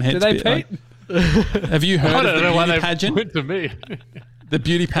Bowen Heads do they, bit. Have you heard of the beauty pageant? Went to me. The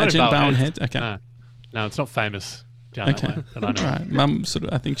beauty pageant Bowen Heads? Okay. No, it's not famous down that way. That I know. Right. Mum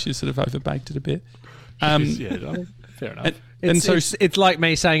I think she sort of overbaked it a bit. Fair enough. It's like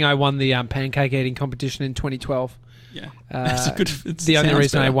me saying I won the pancake eating competition in 2012. Yeah. The only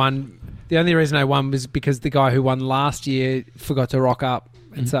reason I won was because the guy who won last year forgot to rock up.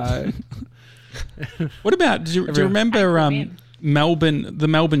 And so What about? Do you remember Melbourne? The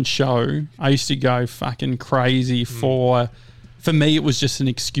Melbourne show. I used to go fucking crazy for. For me, it was just an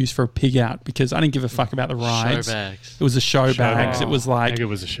excuse for a pig out because I didn't give a fuck about the rides. Show bags. It was the show bags. It was I like think it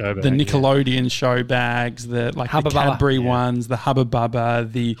was a show bag, the Nickelodeon show bags, the Hubba the Bubba. Cadbury ones, the Hubba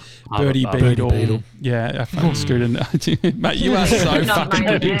Bubba, the Hubba Birdie Bubba. Beetle. Birdie Beetle. Yeah, I fucking scooted. Mate, you are so Not fucking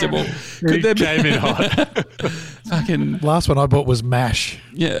my predictable. It came in hot. Fucking Last one I bought was MASH.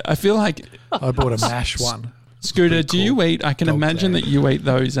 yeah. I feel like I bought a MASH one. Scooter. pretty Do you cool. eat? I can Dog imagine tag. that you eat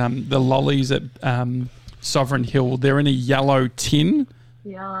those the lollies at Sovereign Hill. They're in a yellow tin.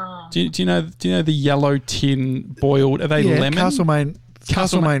 Yeah. Do you know the yellow tin boiled? Are they Yeah, lemon?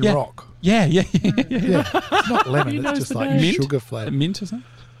 Castlemaine yeah. Rock. Yeah. Yeah, it's not lemon. It's just like Mint? sugar flavour. Mint or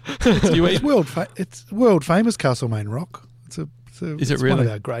something. You eat, It's world famous Castlemaine Rock. It's Is it it's really? one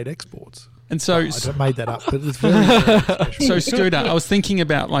of our great exports. and so I don't made that up, but it's very, very special. So, Scooter, I was thinking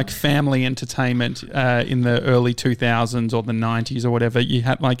about like family entertainment in the early 2000s or the 90s or whatever. You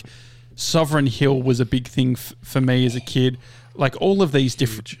had like Sovereign Hill was a big thing for me as a kid. Like all of these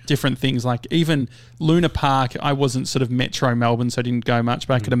different things, like even Luna Park. I wasn't sort of Metro Melbourne, so I didn't go much,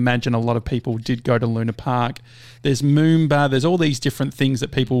 but I could imagine a lot of people did go to Luna Park. There's Moomba. There's all these different things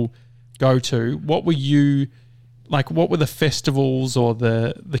that people go to. What were you like? What were the festivals or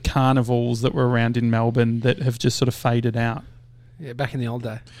the carnivals that were around in Melbourne that have just sort of faded out? Yeah, back in the old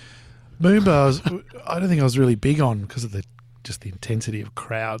day. Moomba, I don't think I was really big on because of the intensity of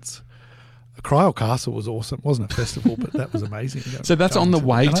crowds. Cryle Castle was awesome. It wasn't a festival, but that was amazing. So that's on the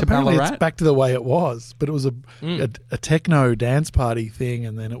way and to apparently Ballarat? It's back to the way it was, but it was a techno dance party thing,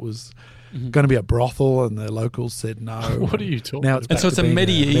 and then it was going to be a brothel, and the locals said no. What are you talking Now it's about? And back so it's to a being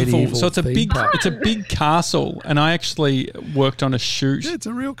medieval. So it's a theme big. park. It's a big castle, and I actually worked on a shoot. Yeah, it's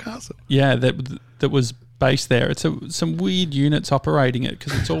a real castle. Yeah, that was based there. It's some weird units operating it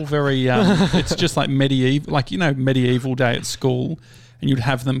because it's all very. It's just like medieval, like medieval day at school, and you'd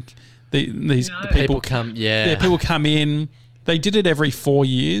have them. The people come. Yeah, people come in. They did it every 4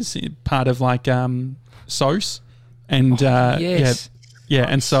 years, part of like SOS, and Yes. yeah,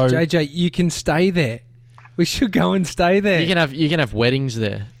 and so JJ, you can stay there. We should go and stay there. You can have weddings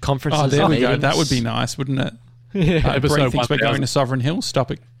there, conferences. oh, there we go. meetings. That would be nice, wouldn't it? Episode Bree thinks we're 1000. going to Sovereign Hill.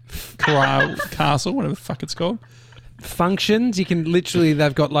 Stop at Corral Castle, whatever the fuck it's called. Functions, you can literally.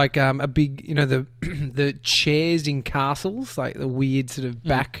 They've got like a big, the chairs in castles, like the weird sort of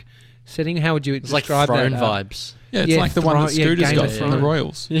back setting. How would you It's like describe throne that? vibes. Yeah, it's like the one that Scooter's Game got of from the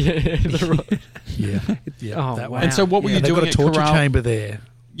Thrones. Royals. Yeah, Oh, that wow. one. And so, what were you they've doing got a at torture Corral? chamber there.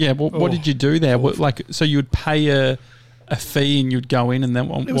 Yeah, what did you do there? What, like, so you'd pay a fee and you'd go in, and then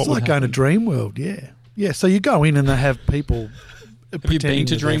what? It was like going to Dreamworld. Yeah. So you go in and they have people. Have you been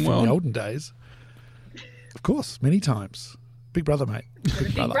to From Dreamworld? the olden days? Of course, many times. Big Brother, mate.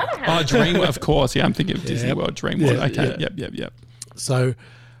 Big Brother. Oh, Dreamworld, of course. Yeah, I'm thinking of Disney Yep. World, Dreamworld. Yeah, Okay, yeah. yep. So,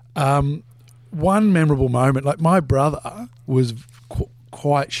 one memorable moment, like my brother was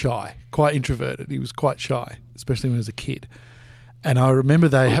quite shy, quite introverted. He was quite shy, especially when he was a kid. And I remember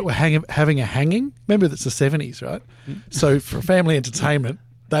they were having a hanging. Remember, that's the 70s, right? So for family entertainment,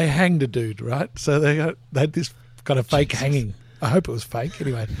 they hanged a dude, right? So they had this kind of fake hanging. I hope it was fake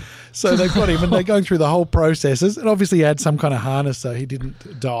anyway. So they've got him and they're going through the whole processes. And obviously he had some kind of harness so he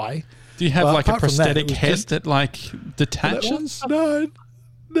didn't die. Do you have Well, like a apart from that, prosthetic it was head just- that like detaches?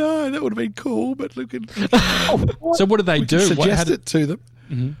 No, that would have been cool, but look at So what do they we do? can What, suggest it to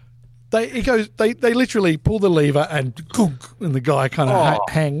them. They literally pull the lever and gunk, and the guy kind of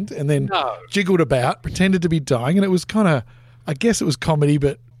hanged and then jiggled about, pretended to be dying, and it was kind of, I guess it was comedy,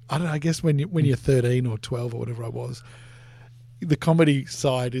 but I don't know. I guess when you're 13 or 12 or whatever I was, the comedy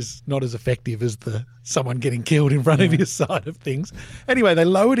side is not as effective as the someone getting killed in front of your side of things. Anyway, they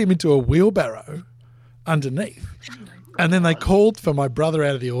lowered him into a wheelbarrow underneath. And then they called for my brother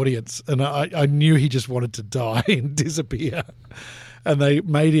out of the audience, and I knew he just wanted to die and disappear. And they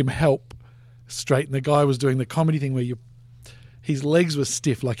made him help straighten. The guy was doing the comedy thing where his legs were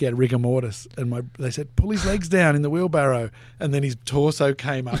stiff, like he had rigor mortis. And they said, pull his legs down in the wheelbarrow. And then his torso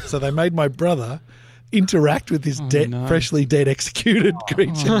came up. So they made my brother interact with his freshly dead, executed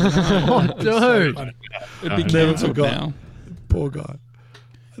creature. Dude. It'd be Never cancelled forgot. now. Poor guy.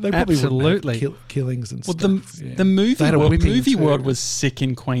 They probably Absolutely. wouldn't have killings and Well, stuff. the movie They had a world, whipping movie too. world was sick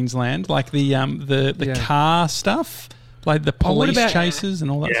in Queensland, like the Yeah. car stuff, like the Oh, what police about- chases and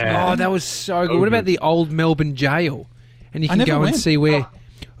all that. Yeah. Sort of Oh, thing. that was so good. What about the old Melbourne jail? And you I can never go went. and see where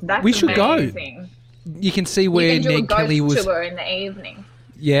That's we should amazing. go. You can see where You can do a Ned ghost Kelly was. tour in the evening.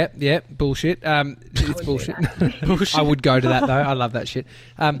 Yeah, bullshit. It's bullshit. I would go to that though. I love that shit.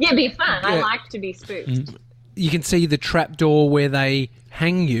 Yeah, it'd be fun. I Yeah. like to be spooked. You can see the trap door where they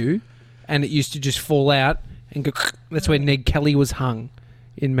hang you, and it used to just fall out and go. That's where Ned Kelly was hung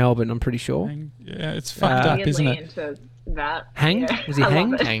in Melbourne. I'm pretty sure. Yeah, it's fucked up, isn't it? Into that. Hanged? Yeah. Was he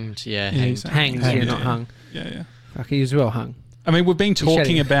hanged? Hanged, yeah. He's Hanged, yeah, not hung. Yeah. Fuck, he was well hung. I mean, we've been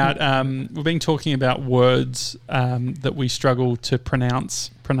talking about words that we struggle to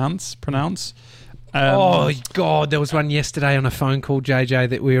pronounce. Oh God, there was one yesterday on a phone call, JJ,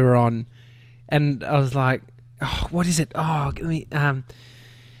 that we were on, and I was like, "Oh, what is it? Oh, give me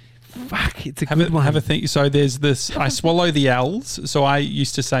fuck, it's a good one." Have a think. So there's this. I swallow the L's. So I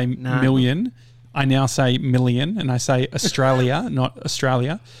used to say million. I now say million, and I say Australia, not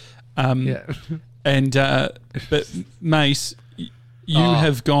Australia. Yeah. And but Mace, you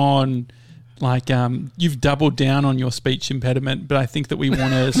have gone. Like you've doubled down on your speech impediment, but I think that we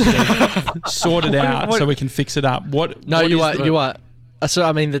want to sort it out so we can fix it up. You are. So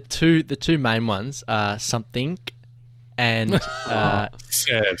I mean, the two main ones are something and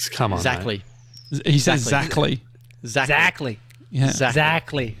Sebs, come on, exactly. Mate. He says exactly. Exactly. Yeah.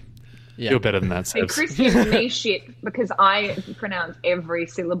 Exactly. Yeah. You're better than that, And Sebs. Chris gives me shit because I pronounce every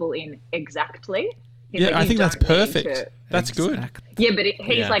syllable in exactly. He's like, I "You think that's don't need perfect. to-" That's good. Yeah, but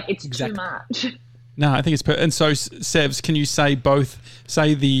he's like, it's Exactly. too much. No, I think it's perfect. And so, Sevs, can you say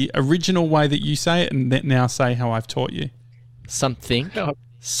the original way that you say it, and then now say how I've taught you? Something.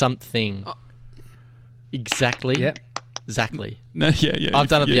 Exactly. Yep. Exactly. No, yeah. I've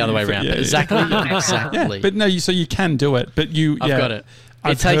done it the other way around. Yeah. Exactly. Yeah, Exactly. but no, so you can do it, but you. I've got it.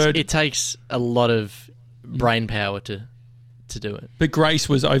 I've It takes a lot of brain power to do it. But Grace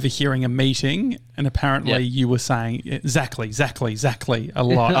was overhearing a meeting, and apparently you were saying exactly a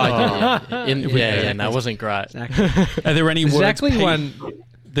lot. No, it wasn't great. Exactly. Are there any Exactly words, one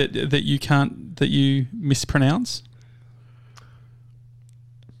Pete, that you mispronounce?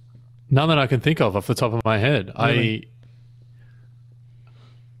 None that I can think of off the top of my head. Really?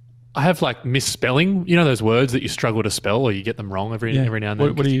 I have like misspelling. You know those words that you struggle to spell, or you get them wrong every now and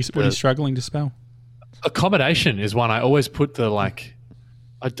then. What are you struggling to spell? Accommodation is one. I always put the like.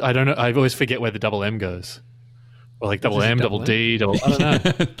 I don't know. I always forget where the double M goes. Or like double M, double D, double. I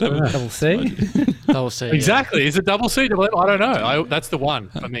don't know. double C. Double C. Exactly. Is it double C, double M? I don't know. That's the one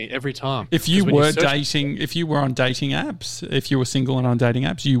for me every time. If you were if you were on dating apps, if you were single and on dating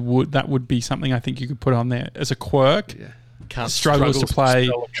apps, that would be something I think you could put on there as a quirk. Yeah. Struggles to play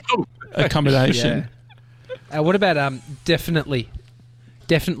accommodation. Yeah. What about definitely?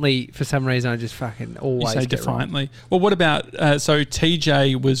 Definitely, for some reason, I just fucking always You say get defiantly. Well, what about so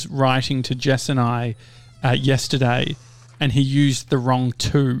TJ was writing to Jess and I yesterday, and he used the wrong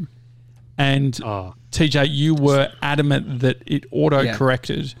two. And TJ, you were adamant that it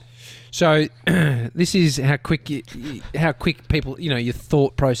auto-corrected. So this is how quick people, your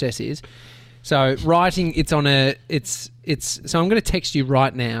thought process is. So writing, so I'm going to text you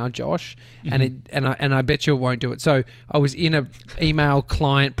right now, Josh, and I bet you it won't do it. So I was in a email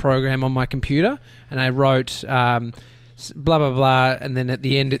client program on my computer, and I wrote blah blah blah, and then at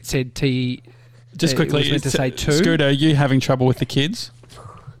the end it said T. Just quickly, it was meant to say 2. Scooter, are you having trouble with the kids?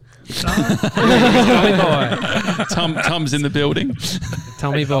 Tommy boy. Tom's in the building.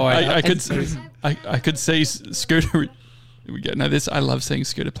 Tommy boy. I could see Scooter. We go. No, this. I love seeing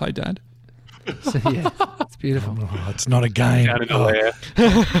Scooter play dad. So, yeah, it's beautiful. Oh, it's not a game.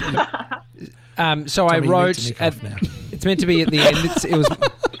 So I wrote. It's meant to be at the end.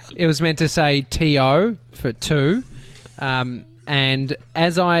 It was meant to say TO for 2, and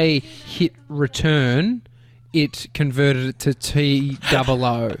as I hit return, it converted it to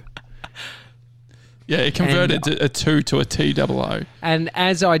TOO. Yeah, it converted a 2 to a TOO. And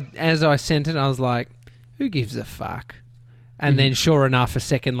as I sent it, I was like, "Who gives a fuck?" And then, sure enough, a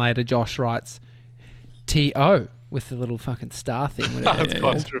second later, Josh writes TO with the little fucking star thing.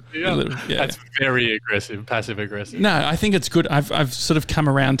 That's very aggressive, passive aggressive. No, I think it's good. I've sort of come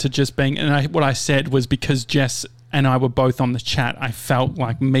around to just being, and what I said was because Jess and I were both on the chat, I felt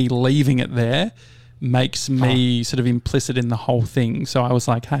like me leaving it there makes me sort of implicit in the whole thing. So I was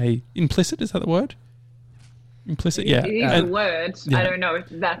like, hey, implicit, is that the word? Implicit, yeah. It is a word. Yeah. I don't know if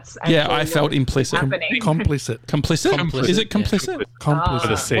that's I felt implicit. Complicit. Complicit? Is it complicit? Yeah.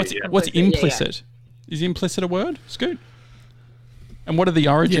 Complicit. What's implicit? Yeah. Is implicit a word? Scoot. And what are the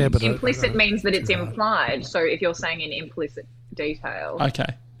origins? Yeah, but implicit means that it's implied. So if you're saying in implicit detail.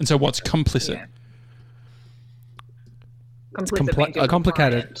 Okay. And so what's complicit? Yeah. It's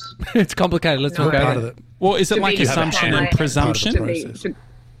complicated. It's complicated. Let's talk about it. Well, is it like assumption and presumption?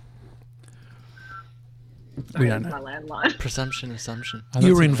 We don't know. Presumption, assumption.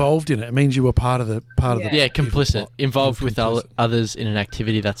 You were involved in it. It means you were part of the Yeah, complicit. Involved with others in an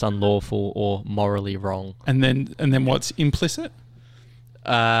activity that's unlawful or morally wrong. And then what's implicit?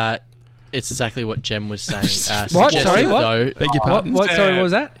 It's exactly what Jem was saying. What? Sorry, what? Though, Beg your pardon? What? Sorry, what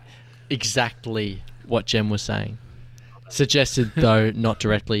was that? Exactly what Jem was saying. Suggested, though not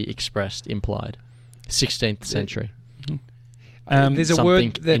directly expressed, implied. 16th century. There's a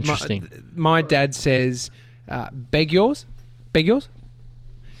word that interesting. my dad says, beg yours? Beg yours?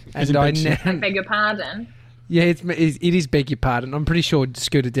 And I beg your pardon? Yeah, it is beg your pardon. I'm pretty sure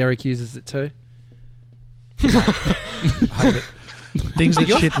Scooter Derrick uses it too. I hate it. Things that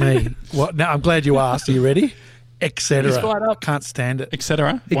shit me. What? Now, I'm glad you asked. Are you ready? Etc. Can't stand it.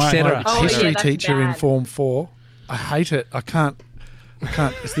 Etc. Etc. My history teacher in Form 4. I hate it. I can't.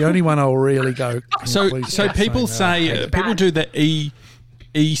 It's the only one I'll really go. So people say people do the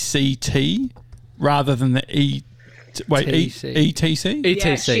ECT rather than the ETC. ETC.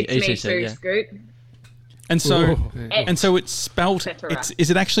 ETC. Scoot. And so it's spelt. Is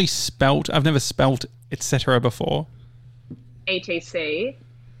it actually spelt? I've never spelt etc. before. ETC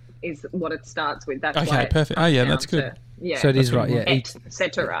is what it starts with. That's okay. Perfect. Oh yeah, that's good. So it is right. Yeah.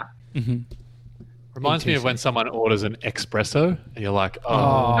 Etc. Reminds me of when someone orders an espresso and you're like,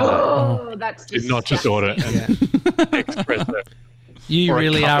 that's did not just order an espresso. You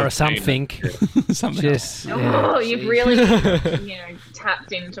really are a something. Just, you've really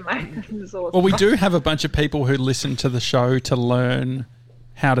tapped into my resource. Well, we do have a bunch of people who listen to the show to learn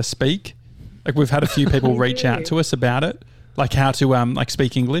how to speak. Like we've had a few people reach out to us about it, like how to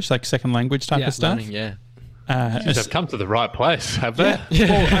speak English, like second language type of stuff. Learning, They've come to the right place, have they?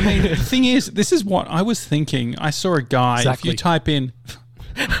 Yeah. Well, I mean, the thing is, this is what I was thinking. I saw a guy. Exactly. If you type in,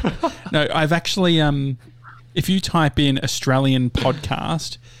 no, I've actually, if you type in Australian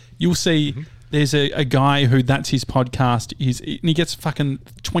podcast, you'll see there's a guy who that's his podcast. And he gets fucking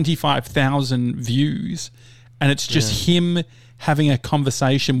 25,000 views, and it's just him having a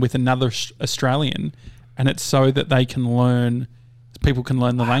conversation with another Australian, and it's so that people can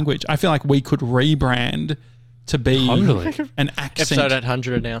learn the language. I feel like we could rebrand to be an accent. Episode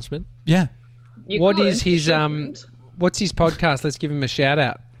 800 announcement. Yeah. What's his podcast? Let's give him a shout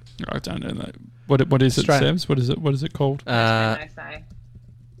out. I don't know that. What is it, Sebs? What is it called? Hang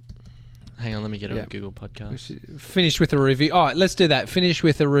on, let me get a Google podcast. Finish with a review. Oh, let's do that. Finish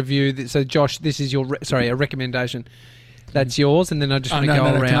with a review. So, Josh, this is your a recommendation. That's yours, and then I just want to go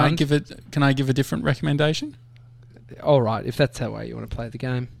around. Can I give a different recommendation? All right, if that's the way you want to play the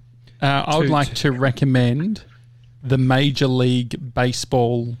game. I would like to recommend the Major League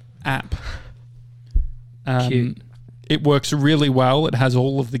Baseball app. Cute. It works really well. It has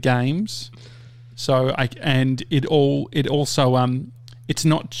all of the games. So it also it's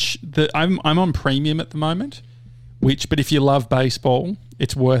not I'm on premium at the moment, but if you love baseball,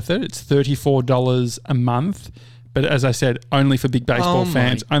 it's worth it. It's $34 a month, but as I said, only for big baseball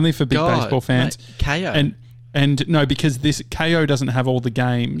fans. Only for big baseball fans. Mate, KO. And no, because this KO doesn't have all the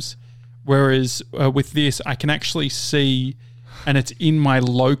games, whereas with this I can actually see, and it's in my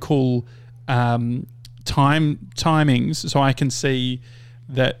local timings, so I can see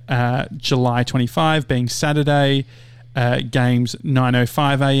that July 25 being Saturday, games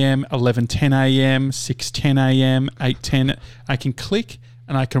 9:05 a.m, 11:10 a.m, 6:10 a.m, 8:10. I can click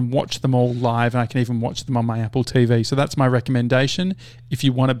and I can watch them all live, and I can even watch them on my Apple TV. So that's my recommendation if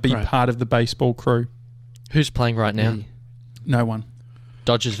you want to be part of the baseball crew. Who's playing right now? No one.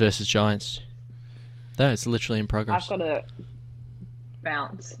 Dodgers versus Giants. It's literally in progress. I've got to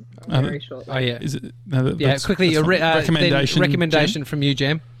bounce very shortly. Oh, yeah. Is it? Quickly, a recommendation from you,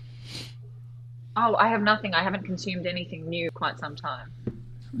 Jem. Oh, I have nothing. I haven't consumed anything new quite some time.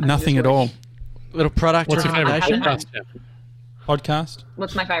 Nothing at all. Little product recommendation? Podcast?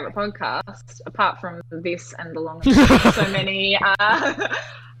 What's my favourite podcast? Apart from this and the long so many.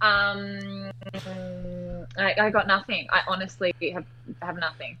 I got nothing. I honestly have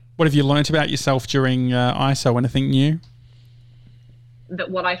nothing. What have you learnt about yourself during ISO? Anything new? That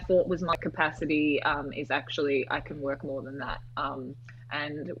what I thought was my capacity is actually I can work more than that.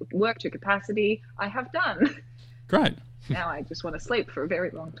 And work to capacity I have done. Great. Now I just want to sleep for a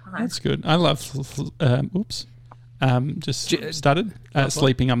very long time. That's good. I love started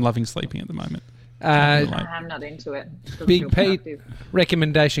sleeping. I'm loving sleeping at the moment. I'm not into it. Big Pete,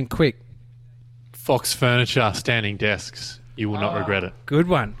 recommendation quick. Fox Furniture standing desks. You will not regret it. Good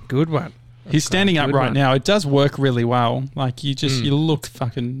one. He's standing up right now. It does work really well. Like you look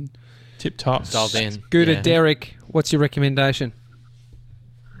fucking tip top. Dialed in. Scooter Derrick, what's your recommendation?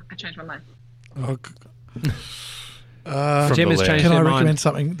 I changed my mind. Jem has changed Can I her recommend mind.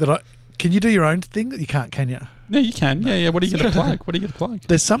 something that can you do your own thing? You can't, can you? No, you can. Yeah. What are you going to plug?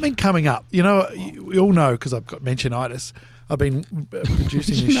 There's something coming up. You know, we all know because I've got Mention-itis. I've been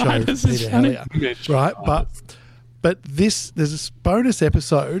producing this show, Peter Hellier, right? But But there's this bonus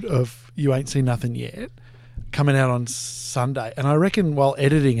episode of You Ain't Seen Nothing Yet coming out on Sunday, and I reckon while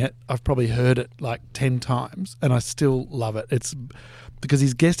editing it, I've probably heard it like 10 times, and I still love it. It's because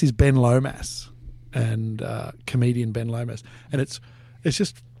his guest is Ben Lomas, and comedian Ben Lomas, and it's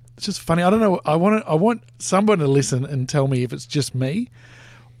just funny. I don't know. I want someone to listen and tell me if it's just me,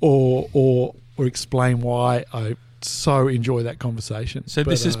 or explain why I so enjoy that conversation. So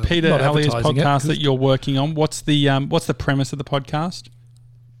this is Peter Elliott's podcast that you're working on. What's the premise of the podcast?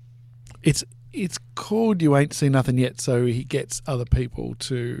 It's called You Ain't Seen Nothing Yet. So he gets other people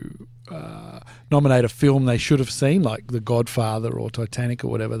to nominate a film they should have seen, like The Godfather or Titanic or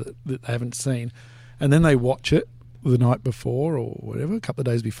whatever that they haven't seen, and then they watch it the night before or whatever, a couple of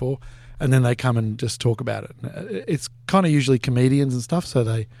days before, and then they come and just talk about it. It's kind of usually comedians and stuff, so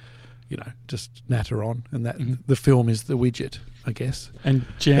they, just natter on, and that the film is the widget, I guess. And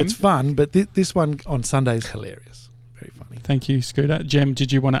Jem, it's fun, but this one on Sunday is hilarious, very funny. Thank you, Scooter. Jem,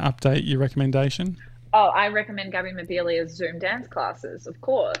 did you want to update your recommendation? Oh, I recommend Gabby Mabilia's Zoom dance classes, of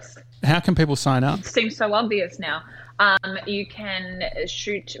course. How can people sign up? It seems so obvious now. You can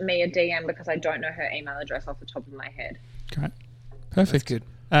shoot me a DM because I don't know her email address off the top of my head. Great. Perfect. That's good.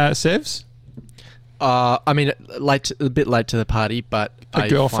 Sevs? I mean, a bit late to the party, but a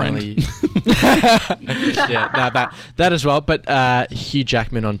girlfriend. That as well. But Hugh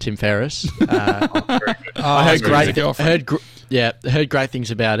Jackman on Tim Ferriss. I heard great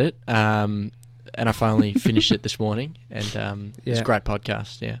things about it. And I finally finished it this morning, and it's a great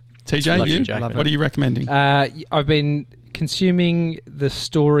podcast. Yeah, TJ, what are you recommending? I've been consuming the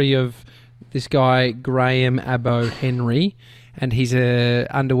story of this guy Graham Abbo Henry, and he's a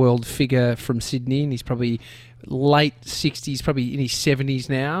underworld figure from Sydney, and he's probably late 60s, probably in his 70s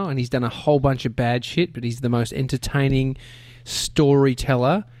now, and he's done a whole bunch of bad shit, but he's the most entertaining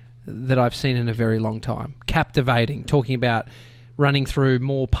storyteller that I've seen in a very long time. Captivating, talking about running through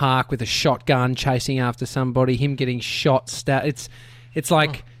Moore Park with a shotgun, chasing after somebody, him getting shot. It's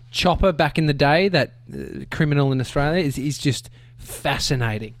like Chopper back in the day, that criminal in Australia. Is just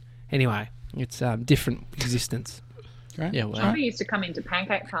fascinating. Anyway, it's different existence. Great. Yeah, Chopper used to come into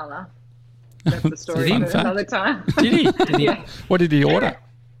Pancake Parlour. That's the story for another time. Did he? Yeah. What did he order?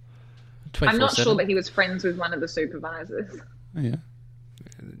 I'm not sure, but he was friends with one of the supervisors. Oh, yeah.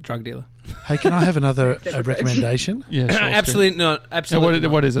 Drug dealer. Hey, can I have another recommendation? Yeah, sure, absolutely not. Absolutely. Yeah,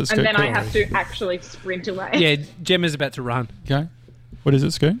 what is it, Scoot? And then I have to actually sprint away. Yeah, Gemma's about to run. Okay. What is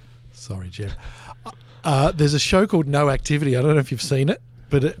it, Scoot? Sorry, Gem. There's a show called No Activity. I don't know if you've seen it,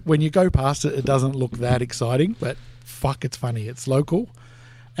 but when you go past it, it doesn't look that exciting, but fuck, it's funny. It's local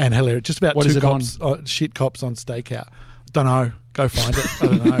and hilarious. Just about two cops, shit cops on stakeout. Don't know. Go find it. I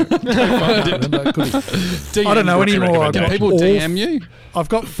don't know. I don't know anymore. Do people DM you? I've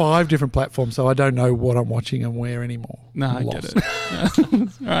got 5 different platforms, so I don't know what I'm watching and where anymore. No, I get it. All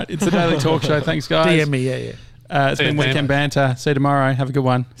right, it's the Daily Talk Show. Thanks, guys. DM me, yeah. It's been Weekend Banter. See you tomorrow. Have a good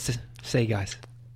one. See you guys.